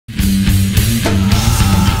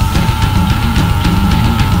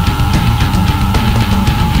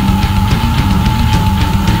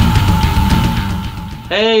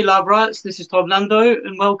Hey, lab rats, this is Tom Lando,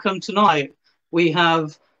 and welcome tonight. We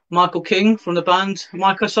have Michael King from the band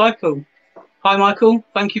MykoCyKo. Hi, Michael.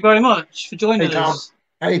 Thank you very much for Hey joining Tom. us.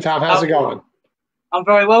 Hey Tom, how's it going? I'm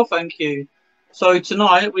very well, thank you. So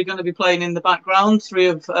tonight we're going to be playing in the background three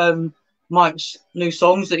of Mike's new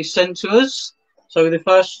songs that he sent to us. So the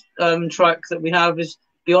first track that we have is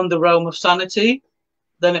Beyond the Realm of Sanity.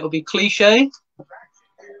 Then it will be Cliche,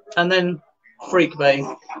 and then Freak Bay.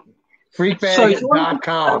 So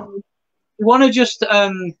Freakbag.com. you want to just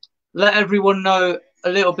let everyone know a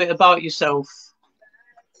little bit about yourself?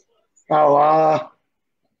 Oh,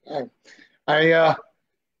 I'm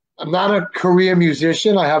not a career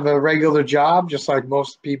musician. I have a regular job, just like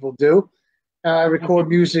most people do. I record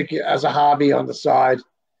music as a hobby on the side.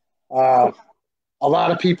 A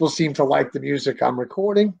lot of people seem to like the music I'm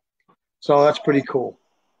recording, so that's pretty cool.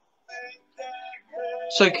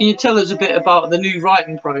 So can you tell us a bit about the new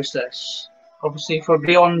writing process? Obviously, for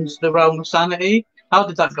Beyond the Realm of Sanity, how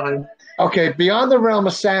did that go? Okay, Beyond the Realm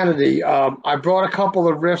of Sanity, I brought a couple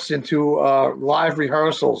of riffs into live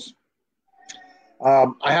rehearsals.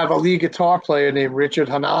 I have a lead guitar player named Richard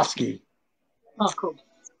Honoski. Oh, cool.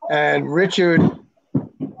 And Richard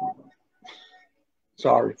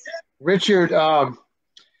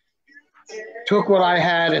took what I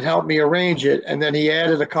had and helped me arrange it, and then he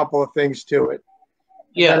added a couple of things to it.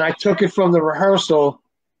 Yeah. And I took it from the rehearsal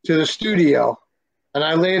to the studio, and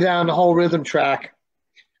I laid down the whole rhythm track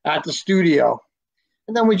at the studio.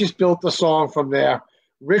 And then we just built the song from there.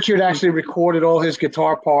 Richard actually recorded all his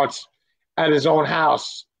guitar parts at his own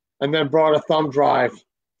house and then brought a thumb drive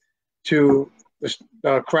to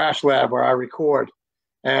the Crash Lab where I record.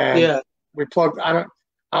 And we plugged,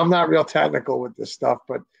 I'm not real technical with this stuff,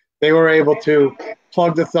 but they were able to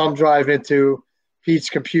plug the thumb drive into Pete's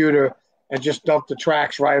computer and just dump the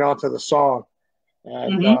tracks right onto the song.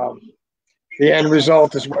 And the end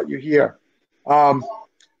result is what you hear.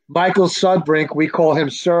 Michael Sudbrink, we call him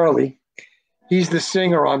Surly. He's the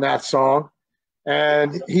singer on that song.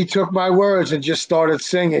 And he took my words and just started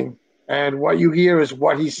singing. And what you hear is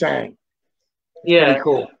what he sang. It's pretty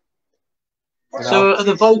cool. So are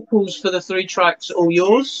the vocals for the three tracks all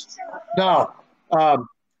yours? No.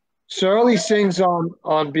 Surly sings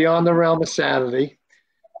on Beyond the Realm of Sanity.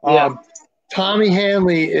 Tommy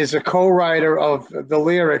Hanley is a co-writer of the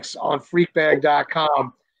lyrics on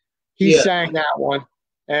freakbag.com. He sang that one,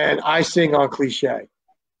 and I sing on Cliche.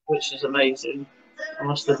 Which is amazing. I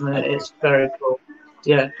must admit, it's very cool.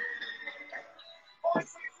 Yeah.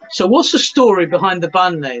 So what's the story behind the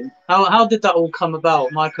band name? How did that all come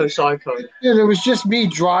about, MykoCyKo? Yeah, it was just me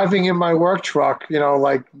driving in my work truck,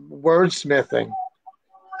 like wordsmithing.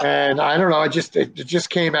 And I don't know, it just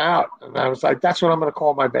came out. And I was like, that's what I'm going to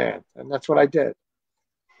call my band. And that's what I did.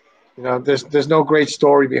 There's no great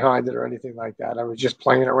story behind it or anything like that. I was just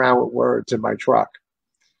playing around with words in my truck.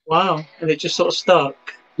 Wow. And it just sort of stuck.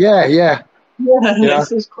 Yeah.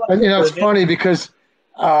 It's funny because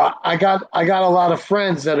I got a lot of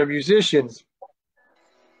friends that are musicians.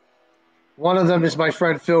 One of them is my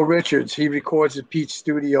friend Phil Richards. He records at Pete's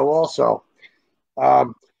studio also.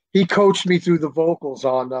 He coached me through the vocals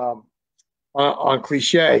on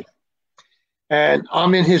Cliche, and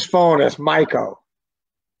I'm in his phone as Myko.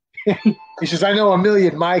 He says, I know a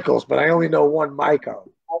million Michaels, but I only know one Myko.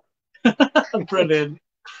 Brilliant.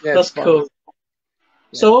 Yeah, that's cool. Yeah.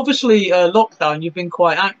 So obviously, lockdown, you've been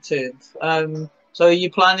quite active. So are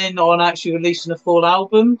you planning on actually releasing a full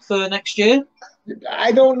album for next year?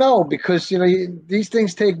 I don't know because these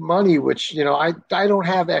things take money, which I don't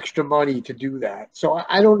have extra money to do that. So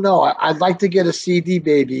I don't know. I'd like to get a CD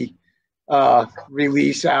baby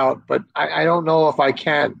release out, but I don't know if I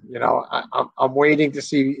can. I'm waiting to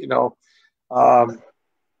see. A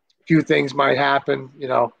few things might happen.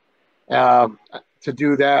 To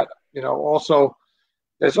do that. Also,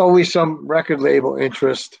 there's always some record label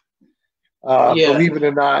interest. Believe it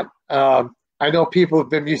or not. I know people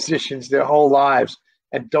have been musicians their whole lives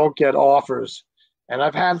and don't get offers. And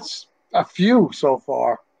I've had a few so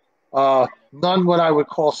far. None what I would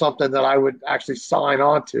call something that I would actually sign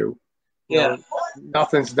on to.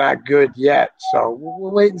 Nothing's that good yet. So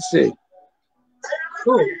we'll wait and see.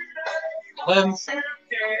 Cool. So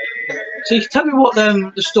you can tell me what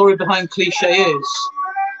the story behind Cliche is.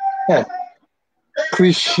 Yeah.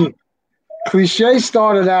 Cliche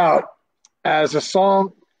started out as a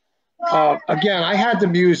song. Again, I had the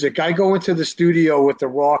music. I go into the studio with the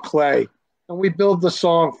raw clay, and we build the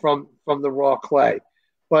song from the raw clay.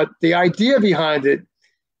 But the idea behind it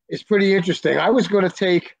is pretty interesting. I was going to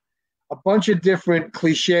take a bunch of different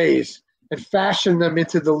cliches and fashion them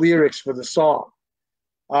into the lyrics for the song.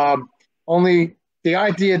 Only the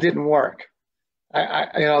idea didn't work.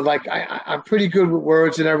 I'm pretty good with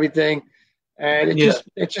words and everything, and Yeah.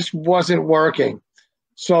 it just wasn't working.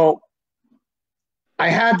 So I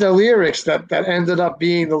had the lyrics that ended up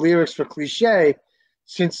being the lyrics for Cliche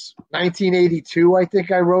since 1982. I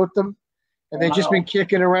think I wrote them, and they've just been Wow.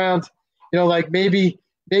 kicking around. Like maybe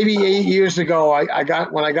 8 years ago,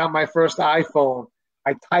 when I got my first iPhone,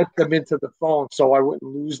 I typed them into the phone so I wouldn't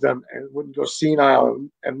lose them and wouldn't go senile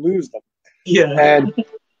and lose them. Yeah. And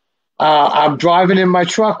I'm driving in my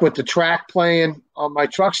truck with the track playing on my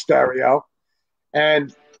truck stereo,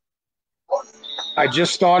 and I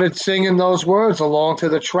just started singing those words along to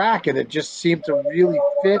the track, and it just seemed to really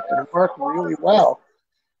fit and work really well.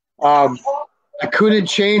 Um, I couldn't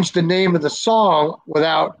change the name of the song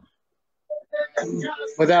without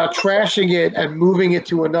trashing it and moving it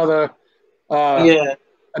to uh, Yeah.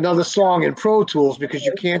 another song in Pro Tools, because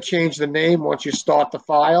you can't change the name once you start the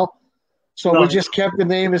file. So we Right. just kept the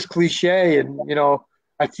name as Cliche, and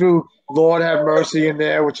I threw "Lord Have Mercy" in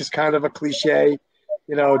there, which is kind of a cliche,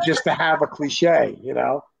 just to have a cliche.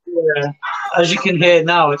 Yeah. As you can hear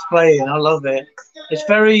now, it's playing. I love it. It's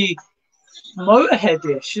very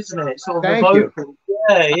Motorhead-ish, isn't it? Sort of the Thank you. vocal.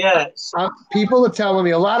 Yeah. Yeah. People are telling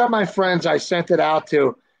me, a lot of my friends I sent it out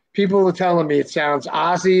to, people are telling me it sounds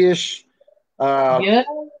Ozzy-ish. Uh, Yeah.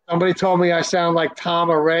 Somebody told me I sound like Tom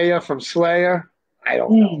Araya from Slayer. I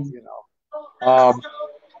don't know, Mm.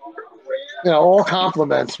 all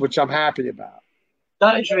compliments, which I'm happy about.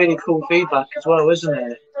 That is really cool feedback as well, isn't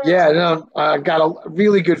it? Yeah, I got a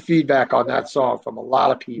really good feedback on that song from a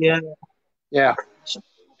lot of people. Yeah. Yeah,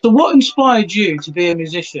 So, what inspired you to be a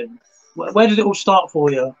musician? Where did it all start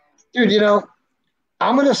for you? dude,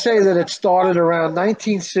 I'm going to say that it started around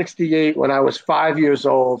 1968 when I was 5 years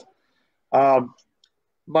old. Um,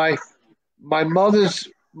 my my mother's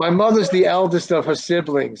the eldest of her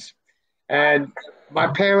siblings, and my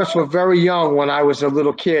parents were very young when I was a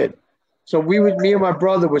little kid. So me and my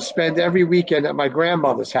brother would spend every weekend at my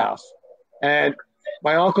grandmother's house. And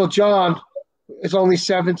my Uncle John is only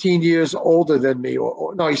 17 years older than me,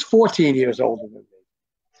 or no, he's 14 years older than me.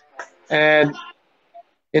 And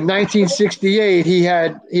in 1968, he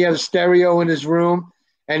had a stereo in his room,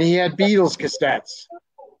 and he had Beatles cassettes.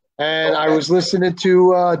 And I was listening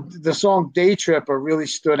to the song "Day Tripper" really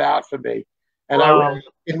stood out for me. And Wow.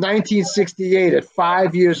 in 1968, at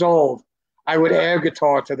 5 years old, I would air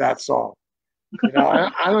guitar to that song.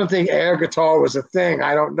 I don't think air guitar was a thing.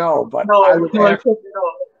 I don't know, but I No, would no, air. probably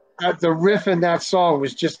not. The riff in that song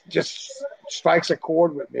was just strikes a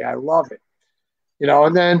chord with me. I love it.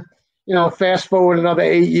 And then fast forward another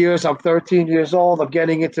 8 years. I'm 13 years old. I'm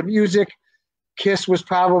getting into music. Kiss was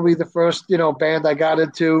probably the first band I got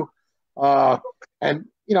into, and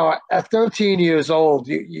at 13 years old,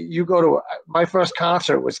 you go to my first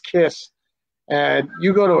concert was Kiss, and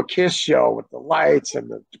you go to a Kiss show with the lights and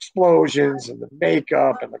the explosions and the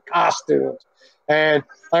makeup and the costumes, and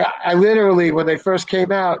I literally, when they first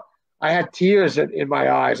came out, I had tears in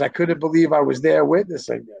my eyes. I couldn't believe I was there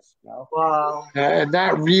witnessing this. Wow. And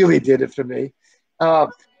that really did it for me. Uh,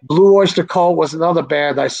 Blue Oyster Cult was another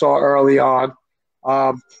band I saw early on.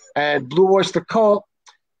 And Blue Oyster Cult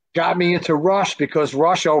got me into Rush because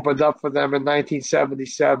Rush opened up for them in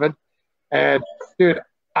 1977. And dude,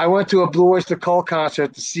 I went to a Blue Oyster Cult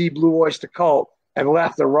concert to see Blue Oyster Cult and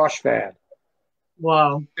left a Rush fan.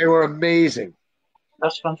 Wow. They were amazing.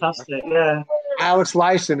 That's fantastic. Yeah. Alex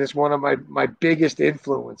Lifeson is one of my biggest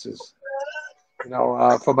influences,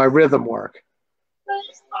 for my rhythm work.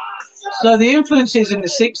 So the influences in the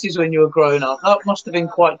 60s when you were growing up, that must have been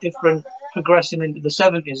quite different progressing into the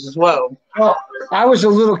 70s as well. Well, I was a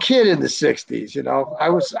little kid in the 60s, I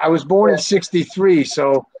was born in 63,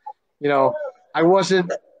 so I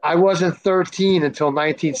wasn't 13 until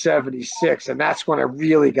 1976, and that's when I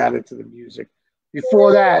really got into the music.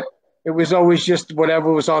 Before that, it was always just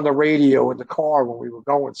whatever was on the radio in the car when we were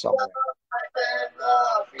going somewhere.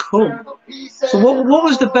 Cool. So what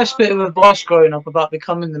was the best bit of advice growing up about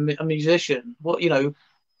becoming a musician? What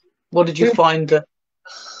did you find?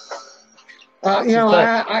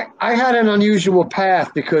 I had an unusual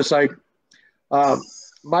path because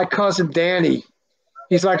my cousin Danny,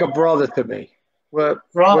 he's like a brother to me. We're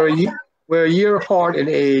a year apart in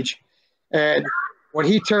age, and when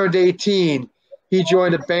he turned 18, he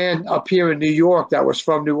joined a band up here in New York that was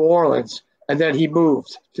from New Orleans, and then he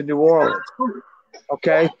moved to New Orleans.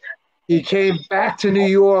 Okay, he came back to New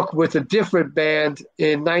York with a different band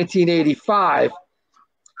in 1985.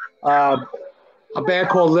 A band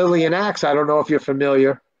called Lillian Axe. I don't know if you're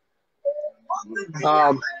familiar.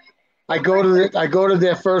 I go to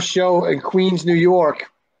their first show in Queens, New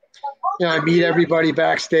York. I meet everybody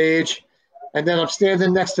backstage, And then I'm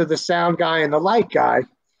standing next to the sound guy and the light guy.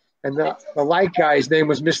 And the light guy's name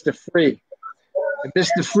was Mr. Free. And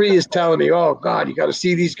Mr. Free is telling me, oh, God, you got to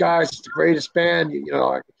see these guys. It's the greatest band. You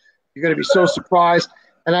know, you're going to be so surprised.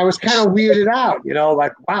 And I was kind of weirded out, you know,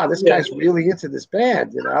 like, wow, this guy's really into this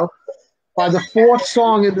band, you know. By the fourth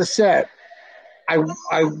song in the set, I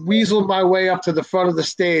weaseled my way up to the front of the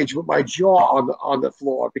stage with my jaw on the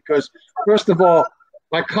floor because, first of all,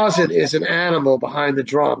 my cousin is an animal behind the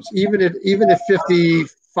drums. Even at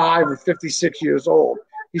 55 or 56 years old,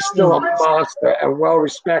 he's still a monster and well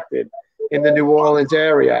respected in the New Orleans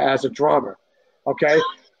area as a drummer. Okay,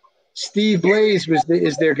 Steve Blaze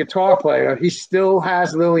is their guitar player. He still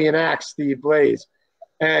has Lillian Axe, Steve Blaze,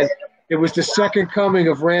 and it was the second coming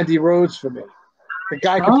of Randy Rhoads for me. The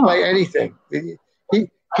guy could play anything.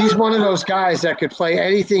 He's one of those guys that could play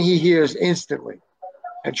anything he hears instantly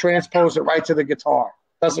and transpose it right to the guitar.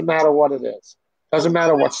 Doesn't matter what it is. Doesn't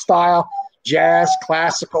matter what style, jazz,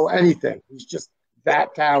 classical, anything. He's just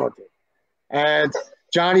that talented. And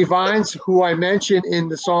Johnny Vines, who I mentioned in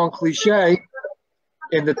the song Cliché,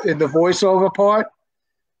 in the voiceover part,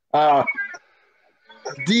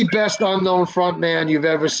 the best unknown frontman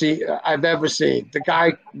I've ever seen. The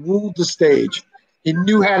guy ruled the stage. He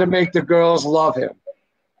knew how to make the girls love him,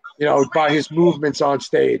 you know, by his movements on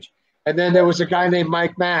stage. And then there was a guy named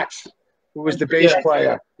Mike Max, who was the bass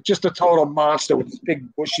player. Just a total monster with his big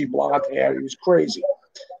bushy blonde hair. He was crazy.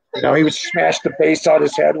 You know, he would smash the bass on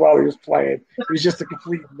his head while he was playing. He was just a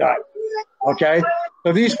complete nut. Okay?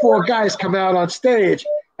 So these four guys come out on stage,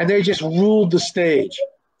 and they just ruled the stage.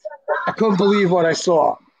 I couldn't believe what I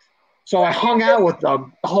saw. So I hung out with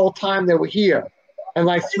them the whole time they were here. And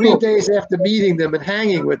like 3 days after meeting them and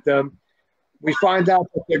hanging with them, we find out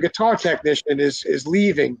that their guitar technician is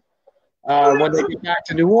leaving when they get back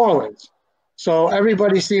to New Orleans. So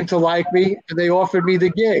everybody seemed to like me, and they offered me the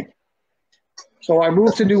gig. So I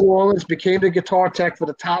moved to New Orleans, became the guitar tech for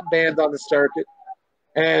the top band on the circuit,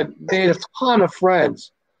 and made a ton of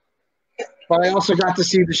friends. But I also got to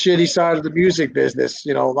see the shitty side of the music business.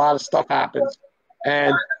 You know, a lot of stuff happens.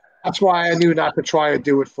 And that's why I knew not to try and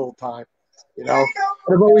do it full time. You know,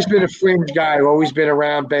 but I've always been a fringe guy. I've always been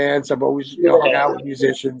around bands. I've always, you know, hung out with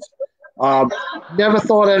musicians. Never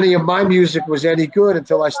thought any of my music was any good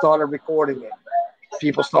until I started recording it.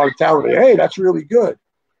 People started telling me, hey, that's really good.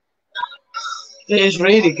 It is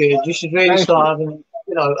really good. You should really start having,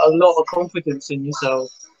 you know, a lot of confidence in yourself.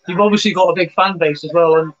 You've obviously got a big fan base as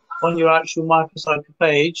well on your actual MykoCyKo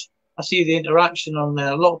page. I see the interaction on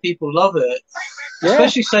there. A lot of people love it. Yeah.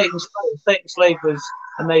 Especially Satan's Slave. Satan's Slave was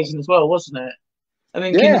amazing as well, wasn't it? I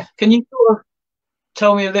mean, can you sort of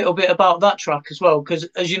tell me a little bit about that track as well? Because,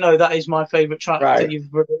 as you know, that is my favourite track that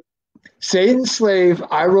you've written. Satan's Slave,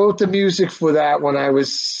 I wrote the music for that when I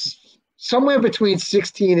was somewhere between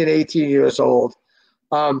 16 and 18 years old.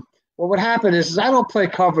 Well, what happened is I don't play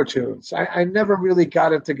cover tunes. I never really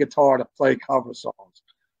got into guitar to play cover songs.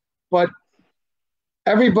 But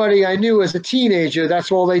everybody I knew as a teenager,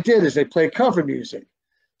 that's all they did is they played cover music.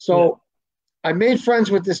 So I made friends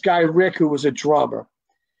with this guy, Rick, who was a drummer.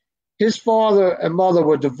 His father and mother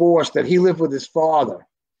were divorced, and he lived with his father.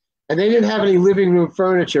 And they didn't have any living room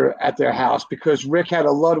furniture at their house because Rick had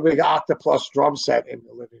a Ludwig Octopus drum set in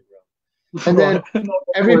the living room. And then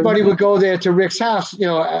everybody would go there to Rick's house, you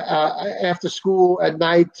know, after school at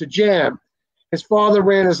night to jam. His father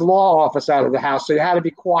ran his law office out of the house, so you had to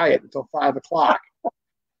be quiet until 5 o'clock.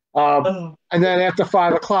 And then after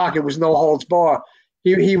 5 o'clock, it was no holds bar.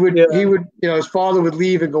 He would, you know, his father would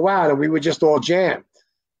leave and go out, and we would just all jam.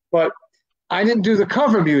 But I didn't do the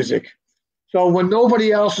cover music. So when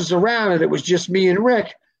nobody else was around and it was just me and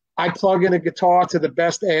Rick, I'd plug in a guitar to the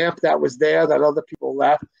best amp that was there that other people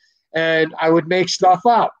left, and I would make stuff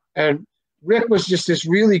up. And Rick was just this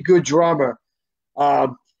really good drummer.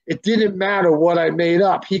 It didn't matter what I made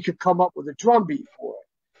up. He could come up with a drum beat for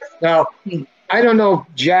it. Now, I don't know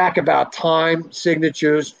jack about time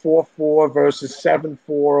signatures, 4/4 versus 7/4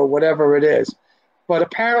 or whatever it is. But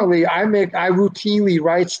apparently I routinely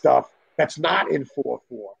write stuff that's not in 4/4.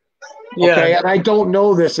 Okay, and I don't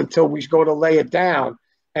know this until we go to lay it down,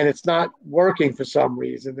 and it's not working for some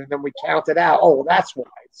reason, and then we count it out. Oh, that's why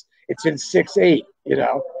it's in 6/8, you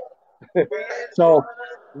know. So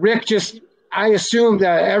Rick I assumed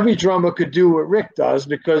that every drummer could do what Rick does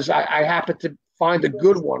because I happened to find a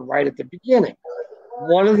good one right at the beginning.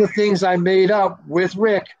 One of the things I made up with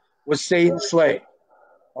Rick was Satan's Slave.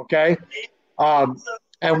 Okay,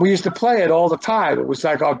 and we used to play it all the time. It was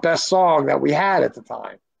like our best song that we had at the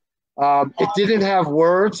time. It didn't have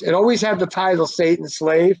words. It always had the title Satan's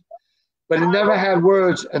Slave, but it never had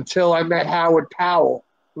words until I met Howard Powell,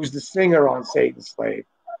 who's the singer on Satan's Slave.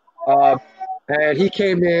 And he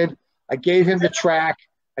came in. I gave him the track.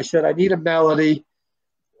 I said, I need a melody.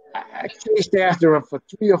 I chased after him for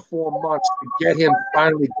 3 or 4 months to get him to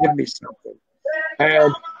finally give me something.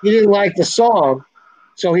 And he didn't like the song,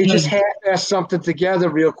 so he just half-assed something together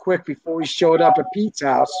real quick before he showed up at Pete's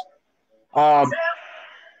house. And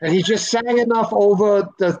he just sang enough over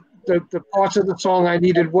the parts of the song I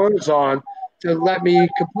needed words on to let me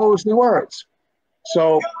compose the words.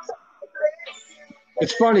 So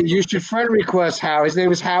it's funny. You should friend request Howard. His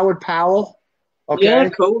name is Howard Powell. Okay? Yeah,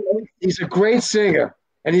 cool. He's a great singer,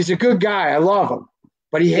 and he's a good guy. I love him.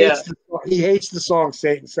 But he hates the song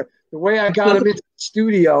Satan. So the way I got him into the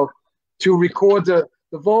studio to record the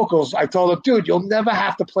vocals, I told him, dude, you'll never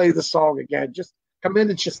have to play the song again. Just come in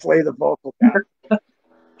and just lay the vocal down.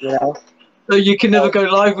 You know? So you can never go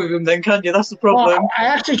live with him then, can you? That's the problem. Well, I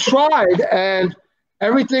actually tried, and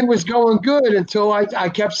everything was going good until I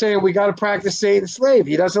kept saying, we got to practice Satan's Slave.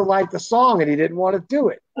 He doesn't like the song, and he didn't want to do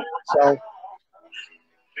it.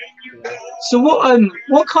 So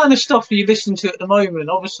what kind of stuff are you listening to at the moment?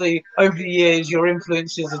 Obviously, over the years, your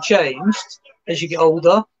influences have changed as you get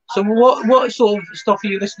older. So what sort of stuff are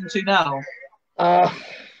you listening to now?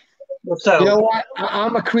 You know what?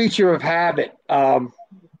 I'm a creature of habit.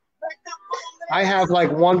 I have like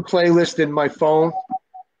one playlist in my phone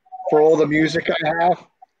for all the music I have,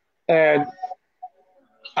 and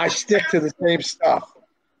I stick to the same stuff.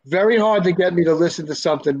 Very hard to get me to listen to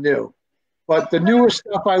something new. But the newer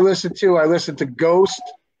stuff I listen to Ghost.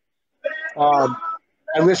 I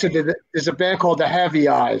listen to, there's a band called the Heavy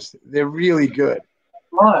Eyes. They're really good.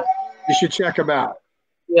 Right. You should check them out.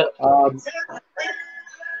 Yeah.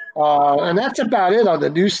 And that's about it on the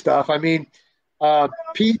new stuff. I mean,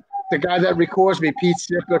 Pete, the guy that records me, Pete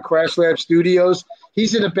Sipler, Crash Lab Studios,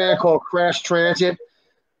 he's in a band called Crash Transit.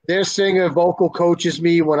 Their singer vocal coaches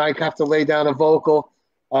me when I have to lay down a vocal.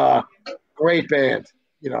 Great band,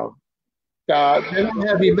 you know. They're not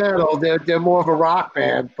heavy metal. They're more of a rock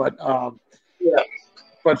band, but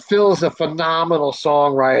Phil's a phenomenal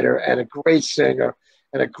songwriter and a great singer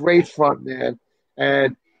and a great frontman,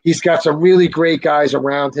 and he's got some really great guys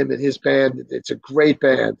around him in his band. It's a great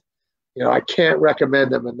band. You know, I can't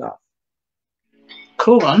recommend them enough.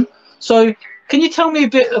 Cool, man. So, can you tell me a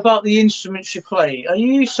bit about the instruments you play? Are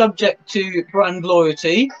you subject to brand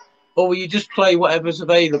loyalty, or will you just play whatever's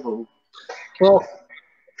available? Well,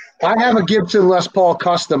 I have a Gibson Les Paul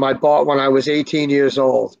Custom I bought when I was 18 years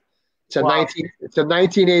old. It's a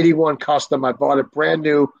 1981 Custom. I bought it brand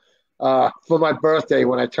new for my birthday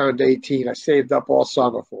when I turned 18. I saved up all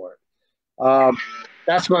summer for it.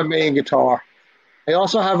 That's my main guitar. I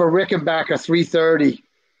also have a Rickenbacker 330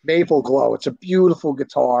 Maple Glow. It's a beautiful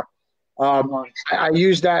guitar. I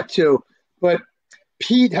use that too. But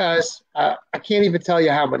Pete has, I can't even tell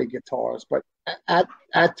you how many guitars, but at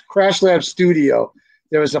Crash Lab Studio,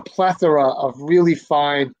 there is a plethora of really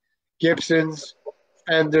fine Gibsons,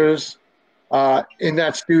 Fenders in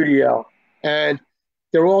that studio. And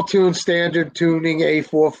they're all tuned standard tuning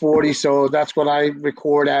A440, so that's what I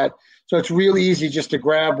record at. So it's really easy just to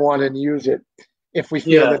grab one and use it if we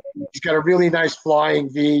feel that. He's got a really nice Flying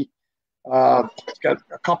V. He's got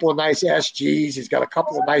a couple of nice SGs. He's got a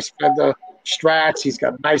couple of nice Fender Strats. He's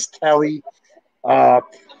got a nice Telly.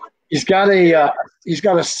 He's got a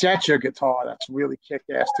Setcher guitar that's really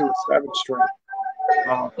kick-ass too, a 7-string.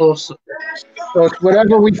 Awesome. So it's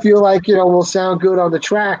whatever we feel like, you know, will sound good on the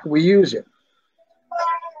track, we use it.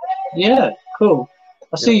 Yeah, cool.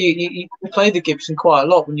 I see you play the Gibson quite a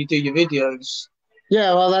lot when you do your videos.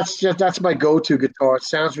 Yeah, well, that's my go-to guitar. It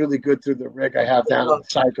sounds really good through the rig I have down in the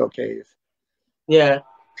Psycho Cave. Yeah.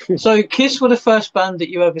 So Kiss were the first band that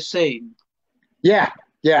you ever seen? Yeah.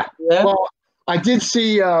 Well, I did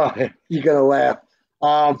see, you're going to laugh.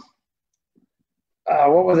 What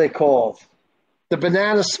were they called? The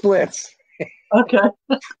Banana Splits. Okay.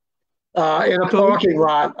 In a parking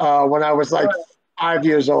lot when I was like 5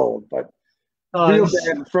 years old. But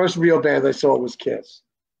first real band I saw was Kiss.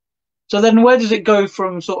 So then where does it go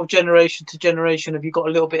from sort of generation to generation? Have you got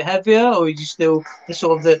a little bit heavier, or are you still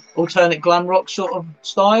the alternate glam rock sort of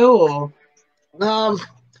style? Or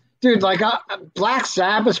dude, like Black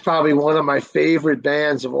Sabbath's probably one of my favorite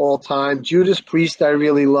bands of all time. Judas Priest I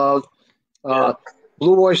really love.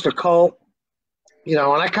 Blue Oyster Cult. You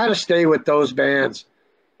know, and I kind of stay with those bands.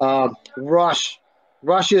 Rush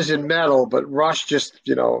isn't metal, but Rush just,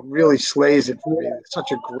 you know, really slays it for me. It's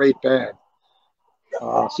such a great band.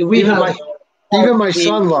 So even my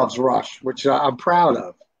son loves Rush, which I'm proud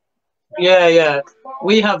of. Yeah.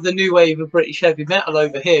 We have the new wave of British heavy metal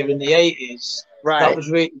over here in the 80s. Right. That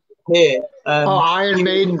was really here. Iron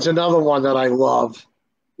Maiden's another one that I love.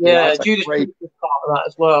 Yeah, Judas Priest is part of that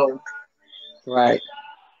as well. Right.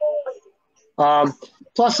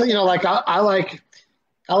 Plus, you know, like I like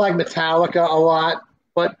Metallica a lot,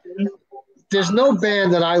 but there's no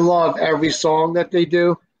band that I love every song that they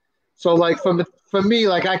do. So like for me,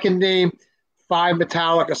 like I can name 5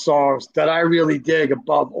 Metallica songs that I really dig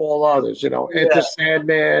above all others. You know, Enter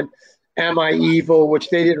Sandman, Am I Evil, which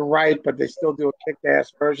they didn't write, but they still do a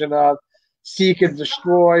kick-ass version of. Seek and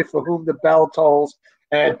Destroy, For Whom the Bell Tolls,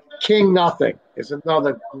 and King Nothing is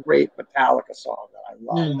another great Metallica song that I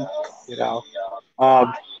love. You know,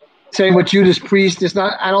 same with Judas Priest.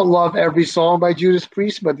 I don't love every song by Judas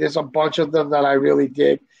Priest, but there's a bunch of them that I really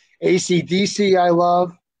dig. AC/DC I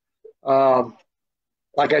love.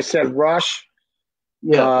 Like I said, Rush.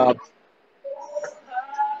 Yeah.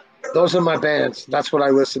 Those are my bands. That's what I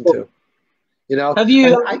listen to. You know. Have you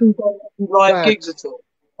done any live gigs at all?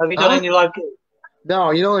 Have you done any live gigs? No.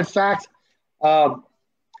 You know, in fact, none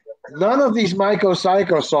of these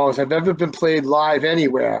MykoCyKo songs have ever been played live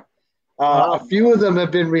anywhere. A few of them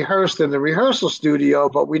have been rehearsed in the rehearsal studio,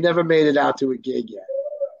 but we never made it out to a gig yet.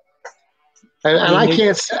 And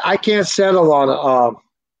I can't settle on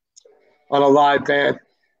a live band.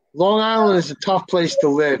 Long Island is a tough place to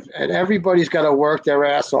live, and everybody's got to work their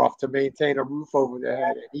ass off to maintain a roof over their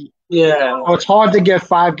head and eat. Yeah. So it's hard to get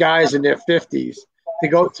 5 guys in their 50s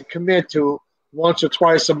to commit to once or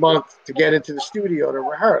twice a month to get into the studio to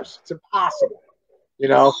rehearse. It's impossible. You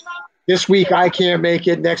know, this week I can't make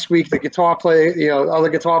it. Next week the guitar player, other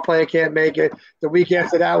guitar player can't make it. The week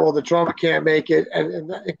after that, well, the drummer can't make it,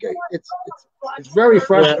 and it's very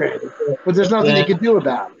frustrating. But there's nothing you can do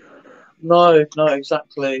about it. No,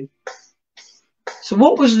 exactly. So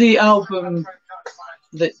what was the album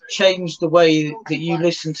that changed the way that you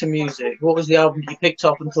listen to music? What was the album that you picked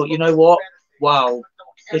up and thought, you know what? Wow,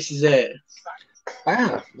 this is it.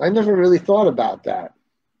 I never really thought about that.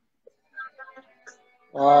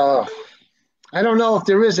 I don't know if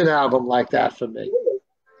there is an album like that for me.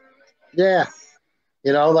 Yeah.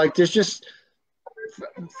 You know, like there's just,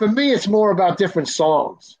 for me, it's more about different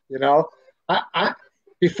songs, you know.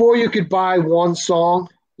 Before you could buy one song,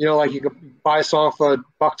 you know, like you could buy a song for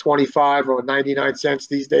 $1.25 or 99 cents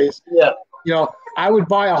these days. Yeah. You know, I would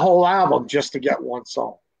buy a whole album just to get one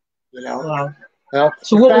song, you know. Wow. You know?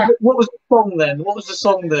 So what was the song then? What was the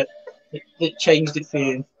song that changed it for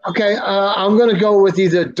you? Okay, I'm going to go with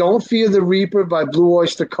either Don't Fear the Reaper by Blue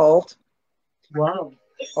Oyster Cult. Wow.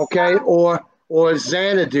 Okay, or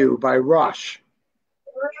Xanadu by Rush.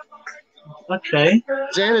 Okay.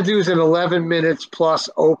 Xanadu is an 11 minutes plus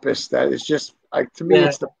opus that is just, like, to me,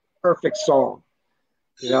 it's the perfect song.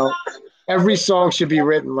 You know, every song should be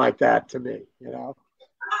written like that to me, you know.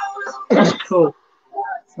 That's cool.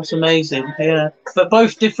 That's amazing, yeah. But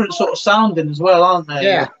both different sort of sounding as well, aren't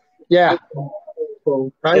they? Yeah.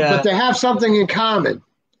 Cool. Right, yeah. But they have something in common.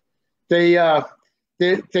 They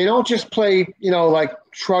don't just play, you know, like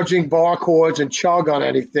trudging bar chords and chug on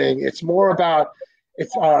anything. It's more about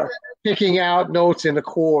picking out notes in the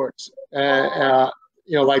chords.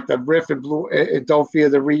 You know, like the riff in Don't Fear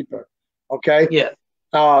the Reaper. Okay. Yeah.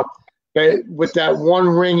 With that one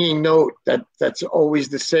ringing note that's always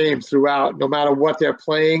the same throughout, no matter what they're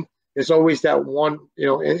playing. There's always that one, you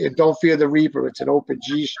know, in Don't Fear the Reaper, it's an open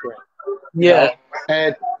G string. Yeah. You know?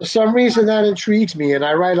 And for some reason that intrigues me, and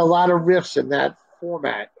I write a lot of riffs in that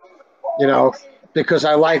format, you know, because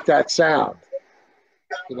I like that sound.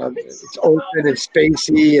 You know, it's open and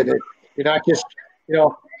spacey, and you're not just, you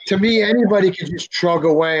know, to me, anybody can just chug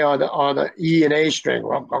away on an E and A string,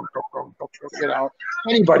 you know,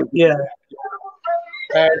 anybody. Yeah.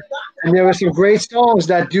 And there are some great songs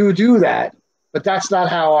that do that, but that's not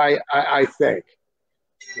how I think,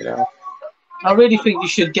 you know. I really think you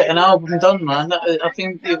should get an album done, man. I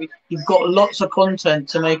think you've got lots of content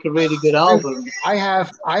to make a really good album. I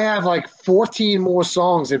have like 14 more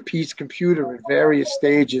songs in Pete's computer in various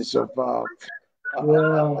stages of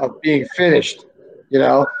being finished. You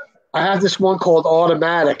know, I have this one called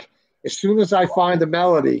Automatic. As soon as I find the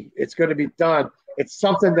melody, it's going to be done. It's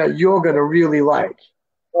something that you're going to really like.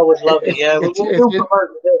 I would love it. Yeah, we'll promote it.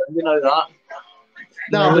 You know that.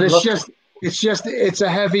 No, but it's a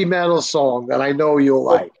heavy metal song that I know you'll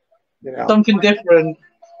like. You know, something different.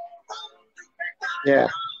 Yeah.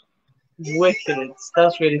 Wicked.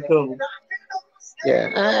 That's really cool. Yeah,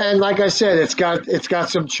 and like I said, it's got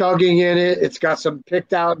some chugging in it. It's got some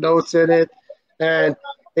picked out notes in it, and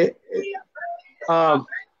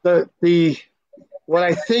what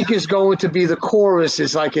I think is going to be the chorus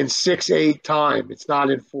is like in 6/8 time. It's not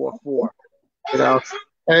in 4/4. You know.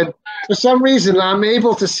 And for some reason, I'm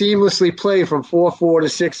able to seamlessly play from 4/4 to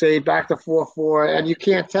 6/8 back to 4/4, and you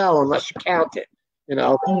can't tell unless you count it. You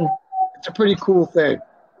know, It's a pretty cool thing.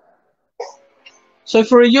 So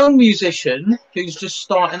for a young musician who's just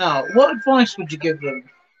starting out, what advice would you give them?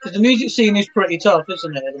 Because the music scene is pretty tough,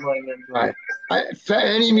 isn't it, at the moment? Right. For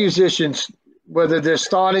any musicians, whether they're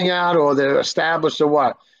starting out or they're established or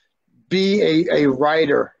what, be a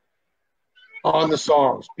writer on the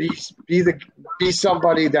songs. Be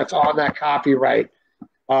somebody that's on that copyright.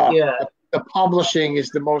 Yeah. The publishing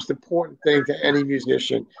is the most important thing to any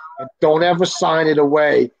musician, and don't ever sign it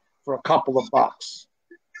away for a couple of bucks.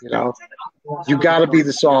 You know, you got to be the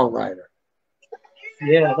songwriter.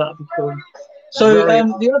 Yeah, that'd be cool. So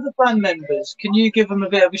the other band members, can you give them a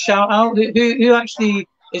bit of a shout out? Who actually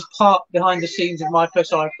is part behind the scenes of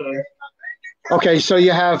MykoCyKo? Okay, so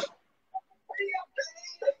you have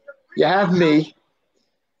me.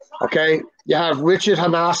 Okay, you have Richard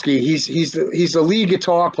Honoski. He's the lead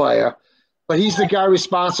guitar player, but he's the guy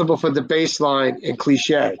responsible for the bass line in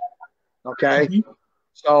Cliche. Okay,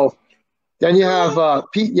 so then you have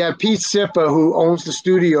Pete. You have Pete Sipper, who owns the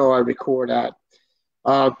studio I record at.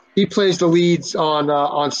 He plays the leads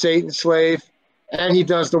on Satan's Slave, and he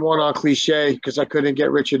does the one on Cliche because I couldn't get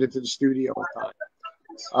Richard into the studio on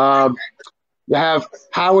time. You have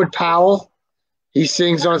Howard Powell. He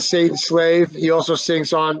sings on Satan's Slave. He also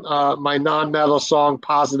sings on my non-metal song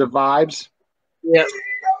Positive Vibes. Yeah.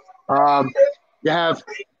 You have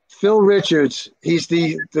Phil Richards. He's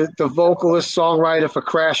the vocalist songwriter for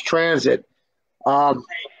Crash Transit. I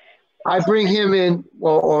bring him in,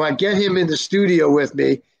 or I get him in the studio with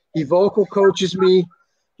me. He vocal coaches me.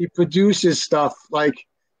 He produces stuff. Like,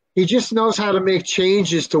 he just knows how to make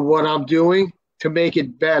changes to what I'm doing to make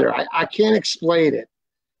it better. I can't explain it,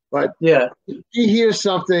 but yeah, he hears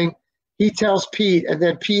something, he tells Pete, and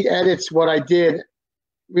then Pete edits what I did.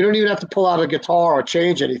 We don't even have to pull out a guitar or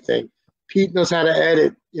change anything. Pete knows how to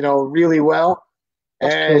edit, really well.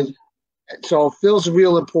 And so Phil's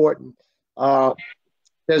real important.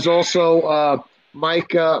 There's also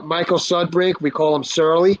Michael Sudbrink. We call him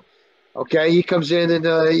Surly. Okay, he comes in and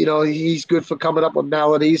he's good for coming up with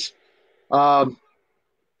melodies. And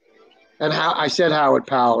I said Howard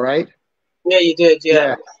Powell, right? Yeah, you did.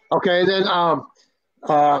 Yeah. Okay, and then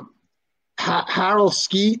Harold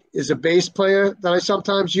Skeet is a bass player that I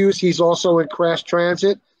sometimes use. He's also in Crash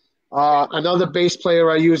Transit. Another bass player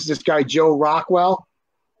I use is this guy Joe Rockwell.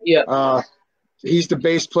 Yeah. He's the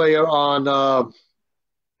bass player on.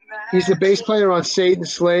 He's the bass player on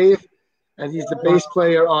Satan's Slave, and he's the bass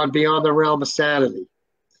player on Beyond the Realm of Sanity.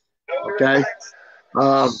 Okay.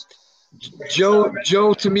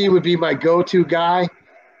 Joe to me would be my go-to guy.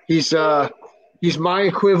 He's my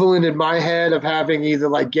equivalent in my head of having either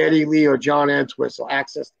like Geddy Lee or John Entwistle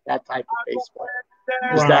access to that type of bass player.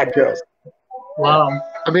 He's that good. Wow.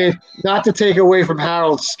 I mean, not to take away from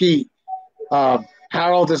Harold Skeet.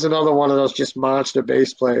 Harold is another one of those just monster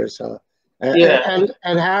bass players. And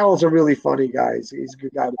Harold's a really funny guy. He's a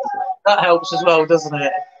good guy. That helps as well, doesn't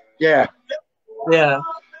it? Yeah. Yeah.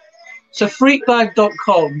 So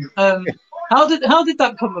freakbag.com. How did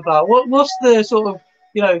that come about? What's the sort of,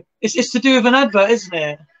 it's to do with an advert, isn't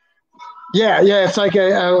it? Yeah. It's like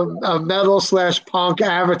a metal/punk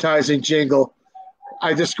advertising jingle.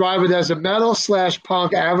 I describe it as a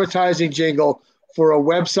metal/punk advertising jingle for a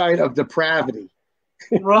website of depravity.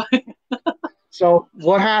 Right. So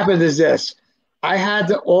what happened is this. I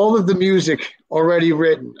had all of the music already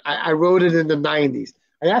written. I wrote it in the 90s.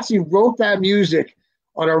 I actually wrote that music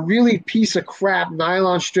on a really piece of crap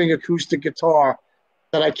nylon string acoustic guitar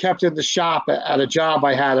that I kept in the shop at a job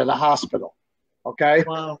I had at a hospital. Okay?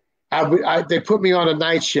 Wow. They put me on a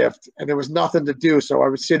night shift, and there was nothing to do, so I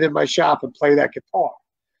would sit in my shop and play that guitar.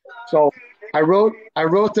 So I wrote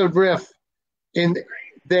the riff in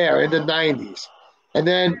there in the 90s. And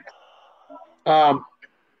then I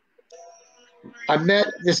met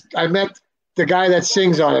the guy that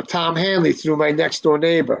sings on it, Tom Hanley, through my next door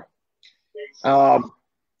neighbor. And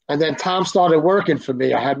then Tom started working for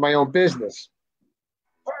me. I had my own business.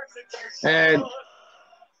 And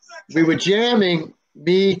we were jamming,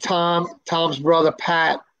 me, Tom's brother,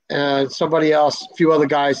 Pat, and somebody else, a few other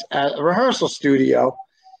guys at a rehearsal studio.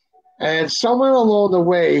 And somewhere along the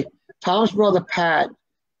way, Tom's brother, Pat,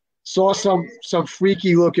 saw some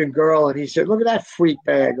freaky looking girl, and he said, "Look at that freak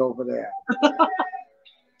bag over there."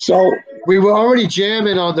 So we were already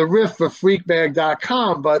jamming on the riff for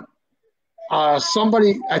freakbag.com, but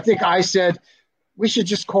somebody, I think I said, we should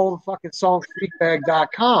just call the fucking song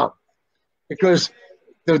freakbag.com because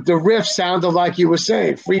the riff sounded like you were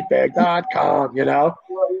saying freakbag.com,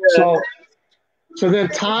 So then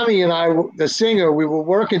Tommy and I, the singer, we were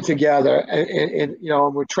working together, and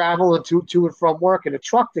we're traveling to and from work in a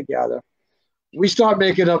truck together. We start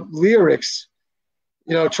making up lyrics,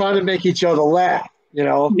 trying to make each other laugh,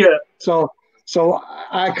 Yeah. So So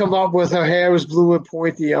I come up with her hair is blue and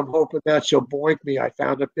pointy. I'm hoping that she'll boink me. I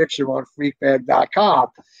found a picture on freakbag.com.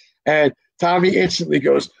 And Tommy instantly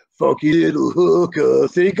goes, "Funky little hooker,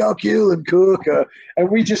 think I'll kill and cook her." And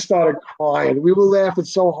we just started crying. We were laughing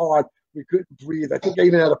so hard we couldn't breathe. I think I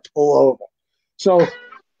even had to pull over. So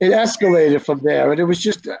it escalated from there. And it was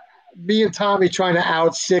just me and Tommy trying to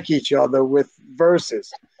out-sick each other with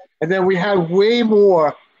verses. And then we had way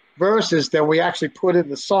more verses than we actually put in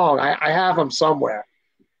the song. I have them somewhere.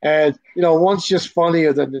 And, you know, one's just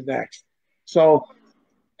funnier than the next. So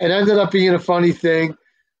it ended up being a funny thing.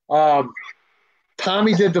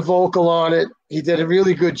 Tommy did the vocal on it. He did a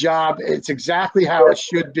really good job. It's exactly how it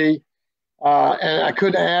should be. And I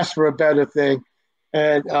couldn't ask for a better thing.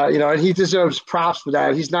 And, you know, and he deserves props for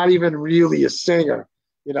that. He's not even really a singer,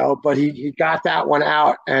 you know, but he got that one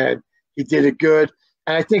out and he did it good.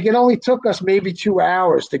 And I think it only took us maybe 2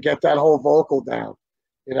 hours to get that whole vocal down,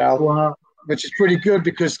 you know, Wow. which is pretty good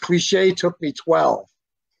because Cliche took me 12.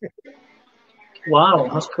 Wow,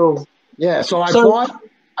 that's cool. Yeah, so I bought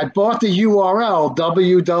the URL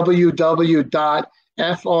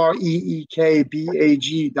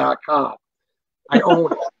www.freekbag.com. I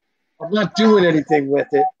own it. I'm not doing anything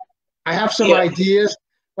with it. I have some ideas,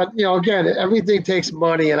 but you know, again, everything takes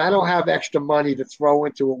money, and I don't have extra money to throw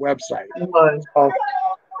into a website. Right. So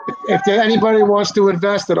if anybody wants to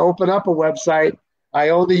invest and open up a website, I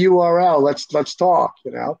own the URL. Let's talk.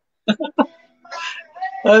 You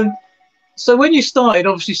know. So when you started,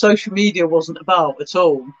 obviously social media wasn't about at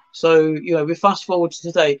all. So, you know, we fast forward to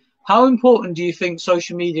today. How important do you think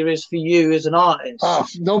social media is for you as an artist?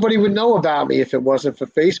 Nobody would know about me if it wasn't for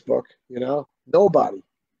Facebook, you know, nobody.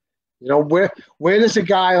 You know, where does a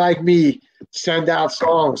guy like me send out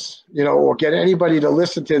songs, you know, or get anybody to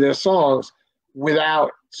listen to their songs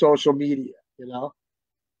without social media, you know?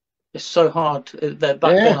 It's so hard. Back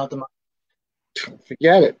then, I don't know.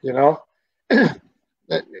 Forget it, you know?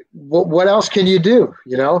 What else can you do,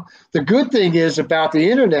 you know? The good thing is about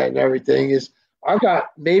the internet and everything is I've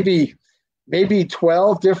got maybe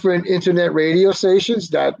 12 different internet radio stations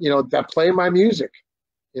that, you know, that play my music,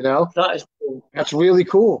 you know? That is cool. That's really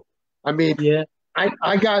cool. I mean,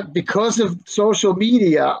 I got, because of social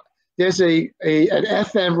media, there's an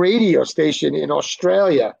FM radio station in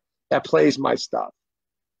Australia that plays my stuff.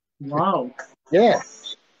 Wow. Yeah.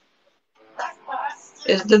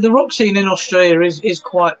 The rock scene in Australia is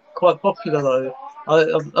quite popular though.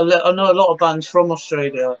 I know a lot of bands from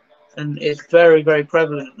Australia, and it's very, very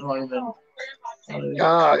prevalent at the moment.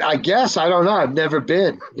 I guess, I don't know. I've never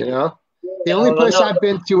been, you know. The only place I've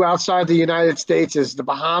been to outside the United States is the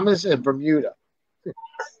Bahamas and Bermuda. You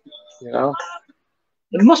know.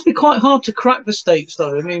 It must be quite hard to crack the States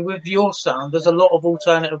though. I mean, with your sound, there's a lot of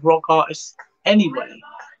alternative rock artists anyway.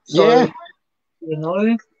 So, you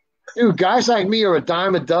know. Dude, guys like me are a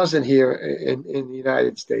dime a dozen here in the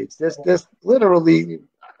United States. There's literally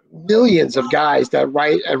millions of guys that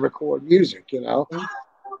write and record music, you know.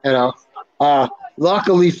 You know.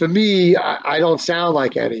 Luckily for me, I don't sound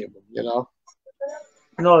like any of them, you know.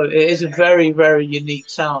 No, it is a very, very unique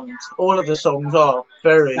sound. All of the songs are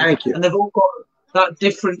very. Thank you. And they've all got that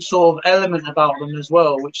different sort of element about them as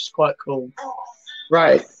well, which is quite cool.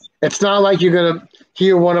 Right. It's not like you're going to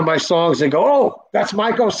hear one of my songs and go, "Oh, that's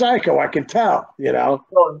MykoCyKo," I can tell, you know.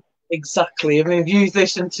 Well, exactly. I mean, if you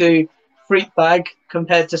listen to Freakbag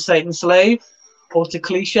compared to Satan's Slave or to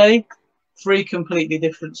Cliche, 3 completely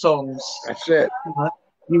different songs. That's it.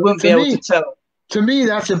 You wouldn't be able to tell. To me,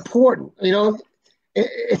 that's important. You know,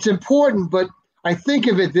 it's important, but I think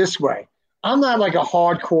of it this way. I'm not like a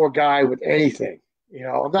hardcore guy with anything. You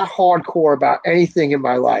know, I'm not hardcore about anything in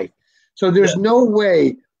my life. So there's no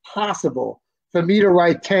way possible for me to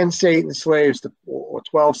write 10 Satan Slaves or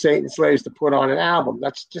 12 Satan Slaves to put on an album.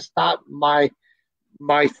 That's just not my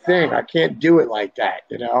thing. I can't do it like that,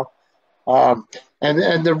 you know.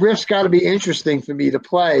 And the riff's got to be interesting for me to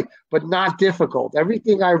play, but not difficult.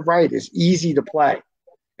 Everything I write is easy to play.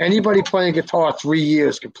 Anybody playing guitar 3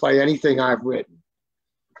 years can play anything I've written.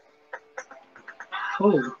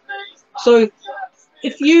 Cool. So,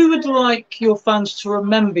 if you would like your fans to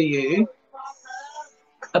remember you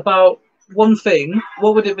about one thing,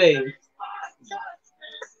 what would it be?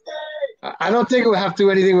 I don't think it would have to do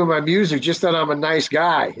anything with my music, just that I'm a nice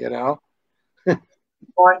guy, you know.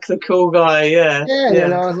 Like the cool guy, yeah. Yeah, you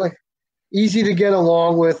know, like easy to get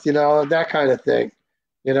along with, you know, that kind of thing,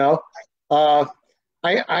 you know. I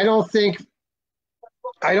don't think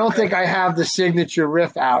I have the signature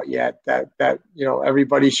riff out yet that you know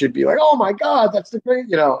everybody should be like, "Oh my God, that's the great,"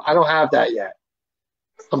 you know. I don't have that yet.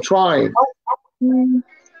 I'm trying.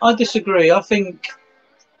 I disagree. I think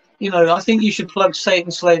I think you should plug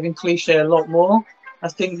Satan Slave and Cliche a lot more. I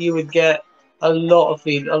think you would get a lot of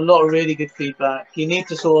really good feedback. You need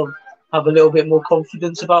to sort of have a little bit more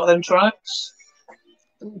confidence about them tracks.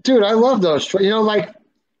 Dude, I love those. Like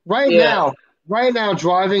right Yeah. now,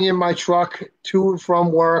 driving in my truck to and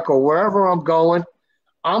from work or wherever I'm going,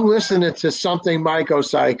 I'm listening to something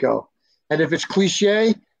MykoCyKo. And if it's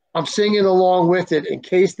cliche, I'm singing along with it in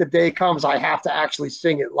case the day comes I have to actually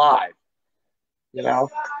sing it live.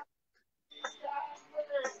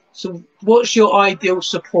 So what's your ideal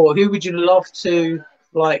support? Who would you love to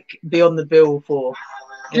be on the bill for?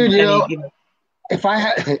 Dude, if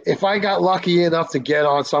I got lucky enough to get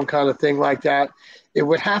on some kind of thing like that, it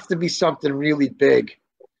would have to be something really big.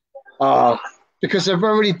 Because I've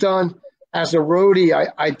already done, as a roadie,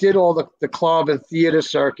 I did all the club and theater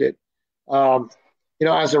circuit,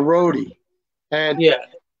 as a roadie. And,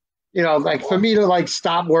 like for me to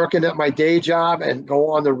stop working at my day job and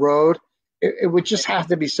go on the road, it would just have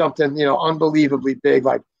to be something, unbelievably big.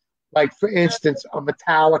 Like for instance, a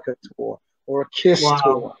Metallica tour or a Kiss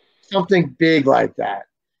tour, something big like that.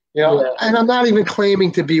 And I'm not even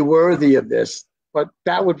claiming to be worthy of this, but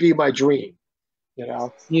that would be my dream.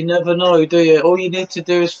 You never know, do you? All you need to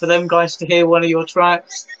do is for them guys to hear one of your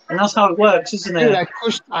tracks, and that's how it works, isn't it? Dude,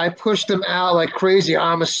 I pushed them out like crazy.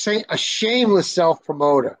 I'm a shameless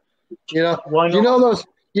self-promoter. Why not?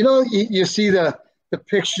 You see the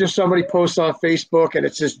picture somebody posts on Facebook, and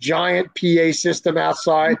it's this giant PA system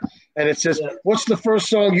outside, and it says, "What's the first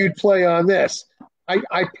song you'd play on this?"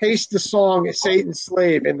 I paste the song "Satan's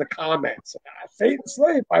Slave" in the comments. "Satan's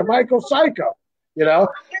Slave" by MykoCyKo.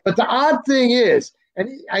 But the odd thing is, and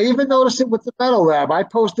I even noticed it with the Metal Lab, I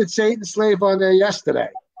posted Satan's Slave on there yesterday.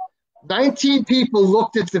 19 people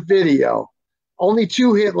looked at the video. Only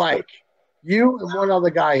 2 hit like. You and one other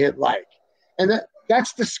guy hit like. And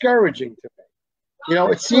that's discouraging to me.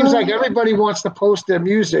 It seems like everybody wants to post their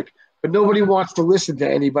music, but nobody wants to listen to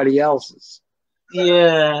anybody else's.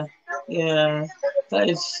 Yeah. That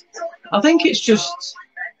is, I think it's just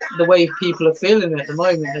the way people are feeling at the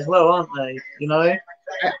moment as well, aren't they?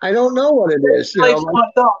 I don't know what it is. It's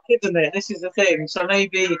quite dark, isn't it? This is the thing. So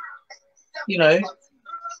maybe,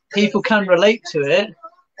 people can relate to it,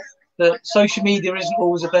 but social media isn't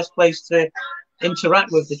always the best place to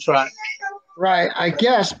interact with the track. Right, I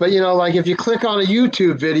guess. But, if you click on a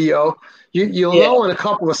YouTube video, you'll know in a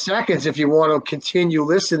couple of seconds if you want to continue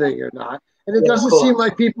listening or not. And it doesn't seem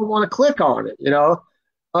like people want to click on it,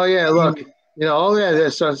 Oh, yeah, look.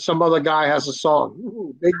 There's some other guy has a song.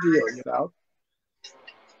 Ooh, big deal,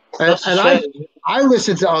 And I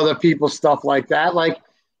listen to other people's stuff like that.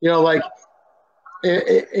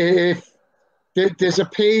 If there's a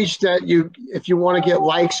page that if you want to get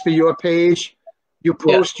likes for your page, you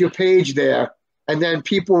post your page there, and then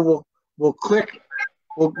people will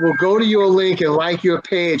go to your link and like your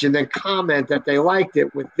page, and then comment that they liked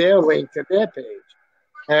it with their link to their page.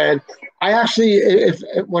 And I actually,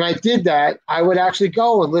 when I did that, I would actually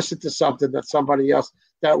go and listen to something that somebody else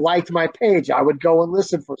that liked my page. I would go and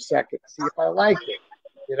listen for a second, see if I liked it.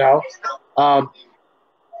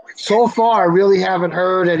 So far, I really haven't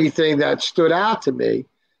heard anything that stood out to me.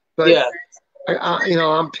 But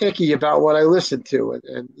I'm picky about what I listen to,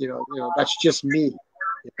 and that's just me.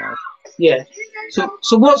 Yeah.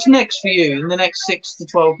 So what's next for you in the next 6 to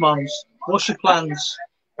 12 months? What's your plans?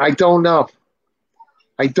 I don't know.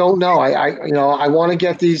 I want to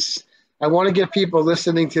get people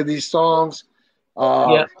listening to these songs.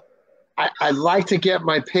 I'd like to get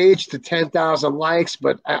my page to 10,000 likes,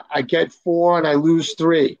 but I get 4 and I lose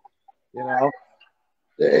 3.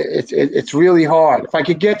 It's really hard. If I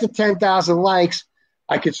could get to 10,000 likes,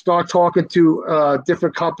 I could start talking to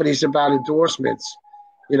different companies about endorsements.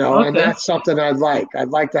 And that's something I'd like. I'd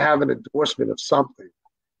like to have an endorsement of something.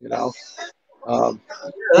 Even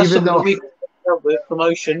though we help with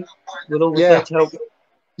promotion, we'll always there to help.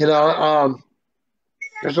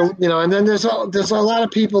 And then there's a lot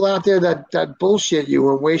of people out there that bullshit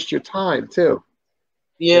you and waste your time too.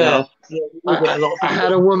 Yeah. I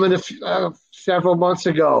had a woman several months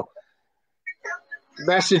ago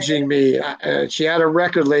messaging me. She had a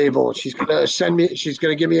record label. She's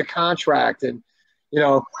gonna give me a contract, and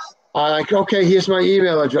like, okay, here's my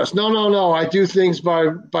email address. No, I do things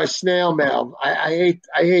by snail mail. I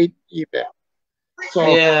hate email.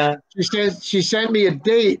 So she sent me a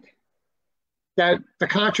date that the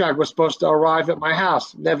contract was supposed to arrive at my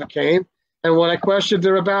house. Never came. And when I questioned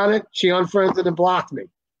her about it, she unfriended and blocked me.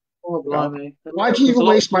 Oh, blimey. Why'd you even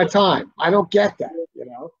waste my time? I don't get that,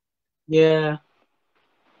 Yeah.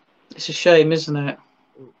 It's a shame, isn't it?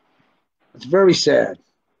 It's very sad.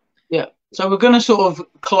 Yeah. So we're going to sort of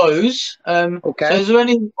close. Okay. So is there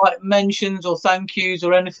any like mentions or thank yous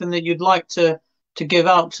or anything that you'd like to give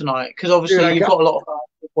out tonight? Because obviously you've got a lot of fans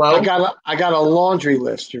as well. I got a laundry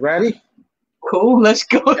list. You ready? Cool. Let's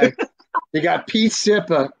go. Okay. You got Pete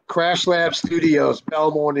Sippa, Crash Lab Studios,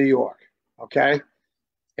 Belmore, New York. Okay.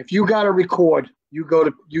 If you got to record, you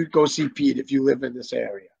go see Pete if you live in this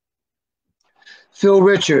area. Phil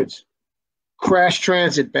Richards, Crash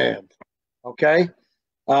Transit Band. Okay.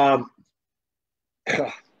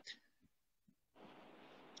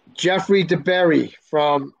 Jeffrey DeBerry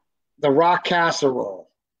from the Rock Casserole.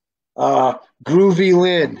 Groovy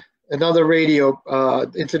Lynn, another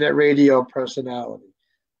internet radio personality.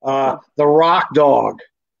 The Rock Dog.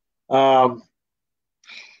 The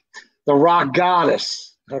Rock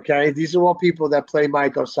Goddess. Okay, these are all people that play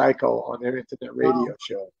MykoCyKo on their internet radio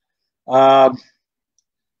show.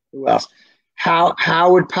 Who else?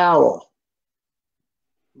 Howard Powell.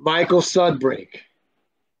 Michael Sudbrink.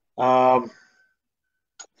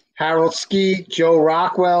 Harold Ski, Joe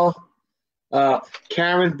Rockwell,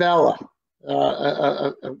 Karen Bella,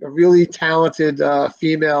 a really talented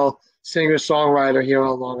female singer-songwriter here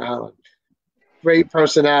on Long Island. Great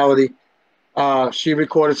personality. She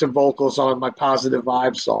recorded some vocals on my Positive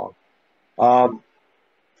Vibes song.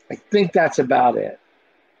 I think that's about it.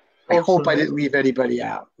 I hope I didn't leave anybody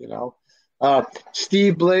out, you know.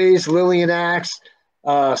 Steve Blaze, Lillian Axe,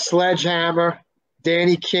 Sledgehammer,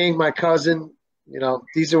 Danny King, my cousin. You know,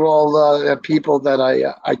 these are all people that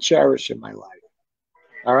I cherish in my life.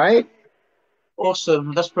 All right?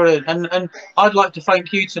 Awesome. That's brilliant. And I'd like to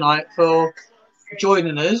thank you tonight for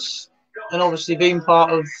joining us and obviously being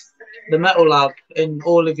part of the Metal Lab in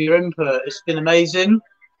all of your input. It's been amazing.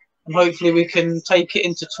 And hopefully we can take it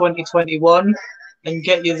into 2021 and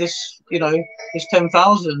get you this, you know, this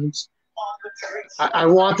 10,000. I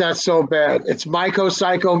want that so bad. It's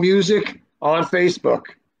MykoCyKo Music on Facebook.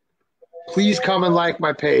 Please come and like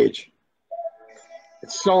my page.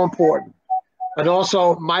 It's so important. And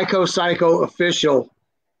also MykoCyKo Official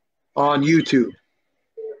on YouTube.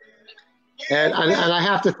 And I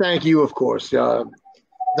have to thank you, of course.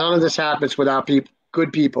 None of this happens without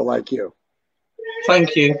good people like you.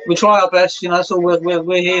 Thank you. We try our best. You know, that's all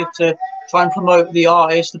we're here to try and promote the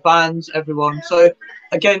artists, the bands, everyone. So,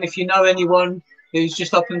 again, if you know anyone who's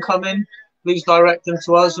just up and coming, please direct them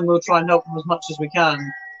to us and we'll try and help them as much as we can.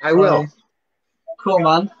 I will. Cool,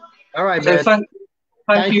 man. All right, so man.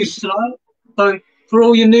 Thank you tonight. So for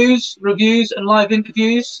all your news, reviews, and live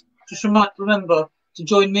interviews, just remember to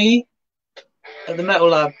join me at the Metal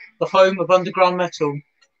Lab, the home of underground metal.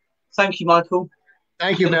 Thank you, Michael.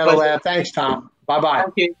 Thank you, Metal Lab. Thanks, Tom. Bye-bye.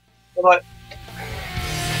 Thank you. Bye-bye.